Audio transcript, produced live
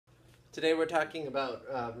Today we're talking about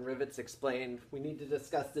rivets explained. We need to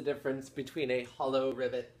discuss the difference between a hollow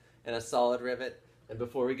rivet and a solid rivet. And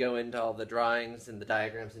before we go into all the drawings and the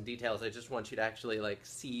diagrams and details, I just want you to actually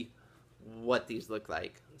see what these look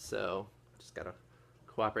like. So just gotta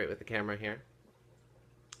cooperate with the camera here.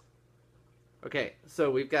 Okay,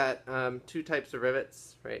 so we've got two types of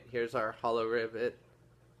rivets, right? Here's our hollow rivet,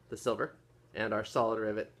 the silver, and our solid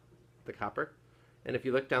rivet, the copper. And if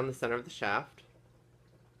you look down the center of the shaft,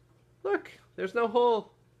 look, there's no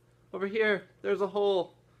hole. Over here, there's a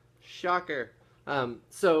hole. Shocker.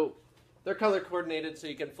 So they're color coordinated so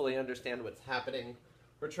you can fully understand what's happening.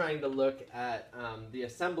 We're trying to look at the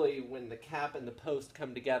assembly when the cap and the post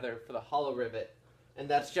come together for the hollow rivet, and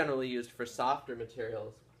that's generally used for softer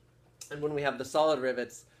materials. And when we have the solid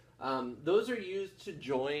rivets, those are used to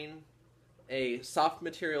join a soft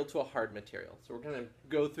material to a hard material. So we're going to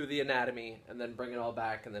go through the anatomy and then bring it all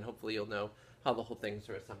back, and then hopefully you'll know how the whole things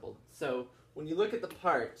are assembled. So when you look at the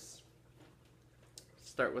parts,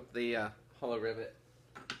 start with the hollow rivet,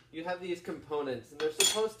 you have these components, and they're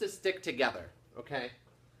supposed to stick together, okay?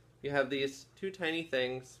 You have these two tiny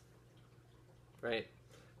things, right?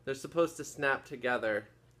 They're supposed to snap together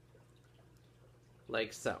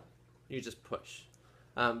like so. You just push.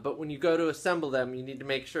 But when you go to assemble them, you need to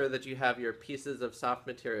make sure that you have your pieces of soft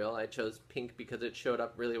material. I chose pink because it showed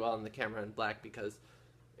up really well in the camera, and black because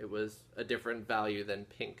it was a different value than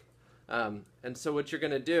pink. And so what you're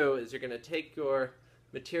going to do is you're going to take your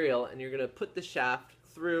material and you're going to put the shaft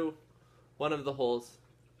through one of the holes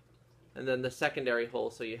and then the secondary hole,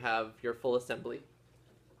 so you have your full assembly,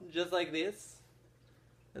 just like this.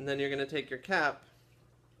 And then you're going to take your cap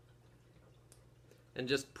and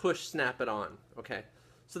just push snap it on, okay?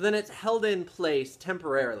 So then it's held in place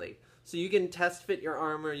temporarily. So you can test fit your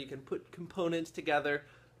armor, you can put components together,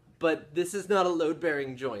 but this is not a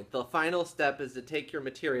load-bearing joint. The final step is to take your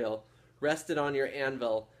material, rest it on your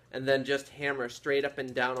anvil, and then just hammer straight up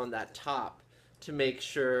and down on that top to make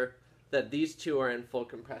sure that these two are in full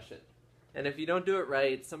compression. And if you don't do it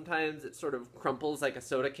right, sometimes it sort of crumples like a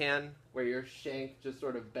soda can, where your shank just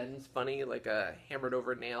sort of bends funny like a hammered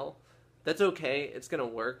over nail. That's okay, it's gonna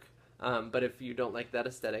work, but if you don't like that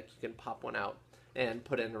aesthetic, you can pop one out and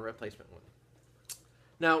put in a replacement one.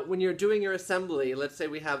 Now, when you're doing your assembly, let's say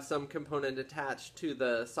we have some component attached to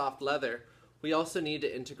the soft leather, we also need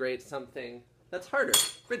to integrate something that's harder,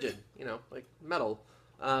 rigid, like metal.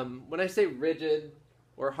 When I say rigid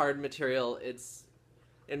or hard material, it's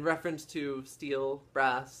in reference to steel,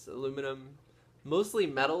 brass, aluminum, mostly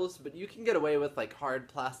metals, but you can get away with hard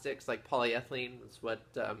plastics like polyethylene. That's what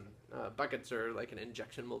buckets are, like an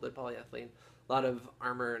injection molded polyethylene. A lot of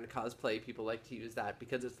armor and cosplay people like to use that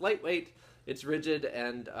because it's lightweight, it's rigid,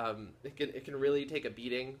 and it can really take a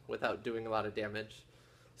beating without doing a lot of damage.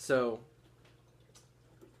 So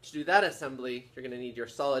to do that assembly, you're going to need your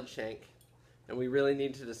solid shank, and we really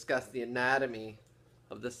need to discuss the anatomy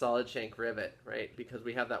of the solid shank rivet, right? Because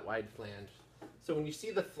we have that wide flange. So when you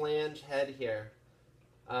see the flange head here,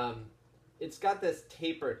 it's got this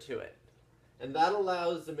taper to it, and that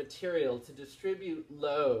allows the material to distribute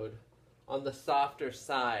load on the softer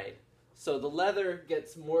side. So the leather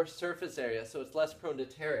gets more surface area, so it's less prone to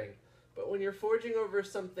tearing. But when you're forging over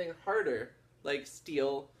something harder, like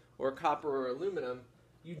steel or copper or aluminum,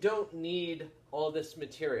 you don't need all this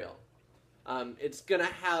material. It's going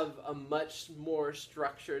to have a much more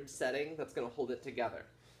structured setting that's going to hold it together.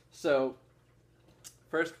 So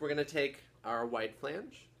first we're going to take our wide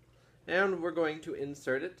flange, and we're going to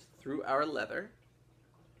insert it through our leather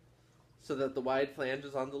so that the wide flange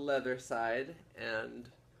is on the leather side, and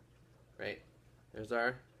right, there's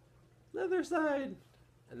our leather side.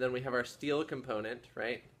 And then we have our steel component,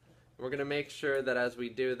 right? We're going to make sure that as we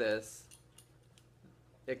do this,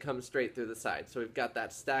 it comes straight through the side. So we've got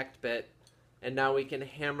that stacked bit, and now we can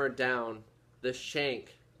hammer down the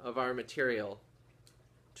shank of our material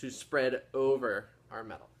to spread over our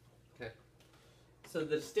metal. Okay. So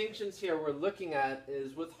the distinctions here we're looking at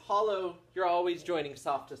is with hollow, you're always joining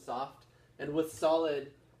soft to soft, and with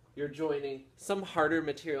solid, you're joining some harder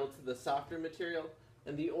material to the softer material,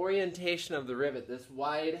 and the orientation of the rivet, this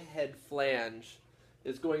wide head flange,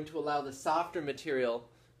 is going to allow the softer material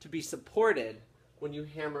to be supported when you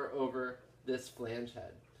hammer over this flange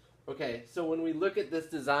head. Okay, so when we look at this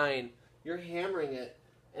design, you're hammering it,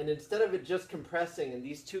 and instead of it just compressing and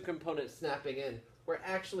these two components snapping in, we're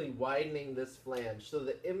actually widening this flange. So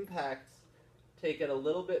the impacts take it a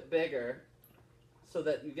little bit bigger so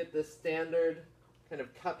that you get this standard kind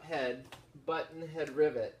of cup head, button head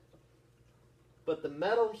rivet. But the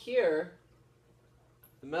metal here,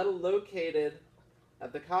 the metal located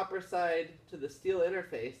at the copper side to the steel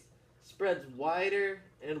interface, spreads wider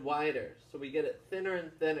and wider, so we get it thinner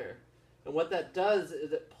and thinner. And what that does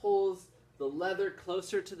is it pulls the leather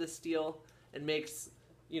closer to the steel and makes,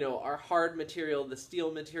 our hard material, the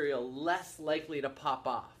steel material, less likely to pop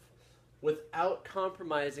off without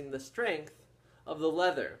compromising the strength of the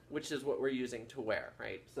leather, which is what we're using to wear,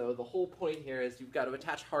 right? So the whole point here is you've got to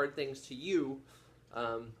attach hard things to you,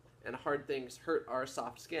 and hard things hurt our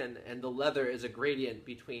soft skin, and the leather is a gradient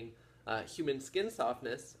between human skin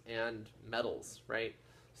softness and metals, right?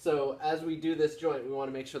 So as we do this joint, we want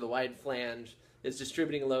to make sure the wide flange is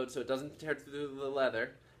distributing load so it doesn't tear through the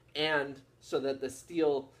leather, and so that the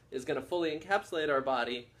steel is going to fully encapsulate our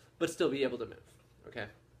body, but still be able to move, okay?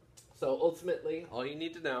 So ultimately, all you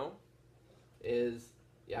need to know is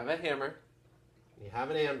you have a hammer, you have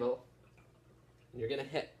an anvil, and you're going to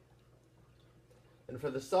hit. And for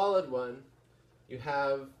the solid one, you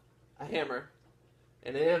have a hammer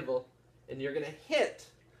and an anvil, and you're going to hit,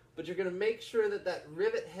 but you're going to make sure that that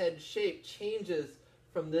rivet head shape changes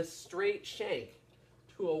from this straight shank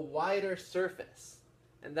to a wider surface.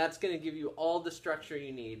 And that's going to give you all the structure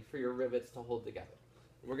you need for your rivets to hold together.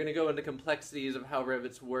 We're going to go into complexities of how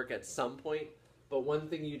rivets work at some point, but one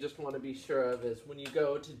thing you just want to be sure of is when you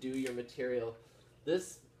go to do your material,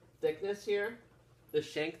 this thickness here, the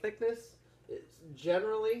shank thickness, is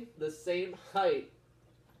generally the same height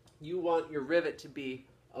you want your rivet to be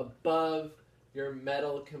above your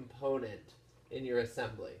metal component in your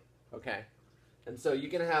assembly, okay? And so you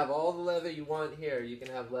can have all the leather you want here. You can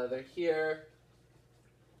have leather here,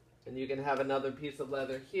 and you can have another piece of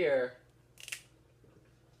leather here.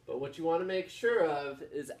 But what you want to make sure of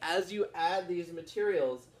is as you add these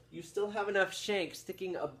materials, you still have enough shank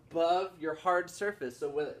sticking above your hard surface. So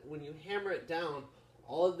when you hammer it down,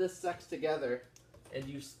 all of this sucks together, and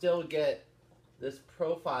you still get this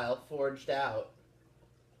profile forged out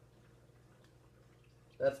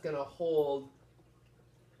that's going to hold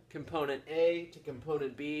component A to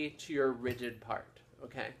component B to your rigid part,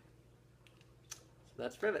 okay? So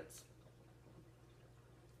that's rivets.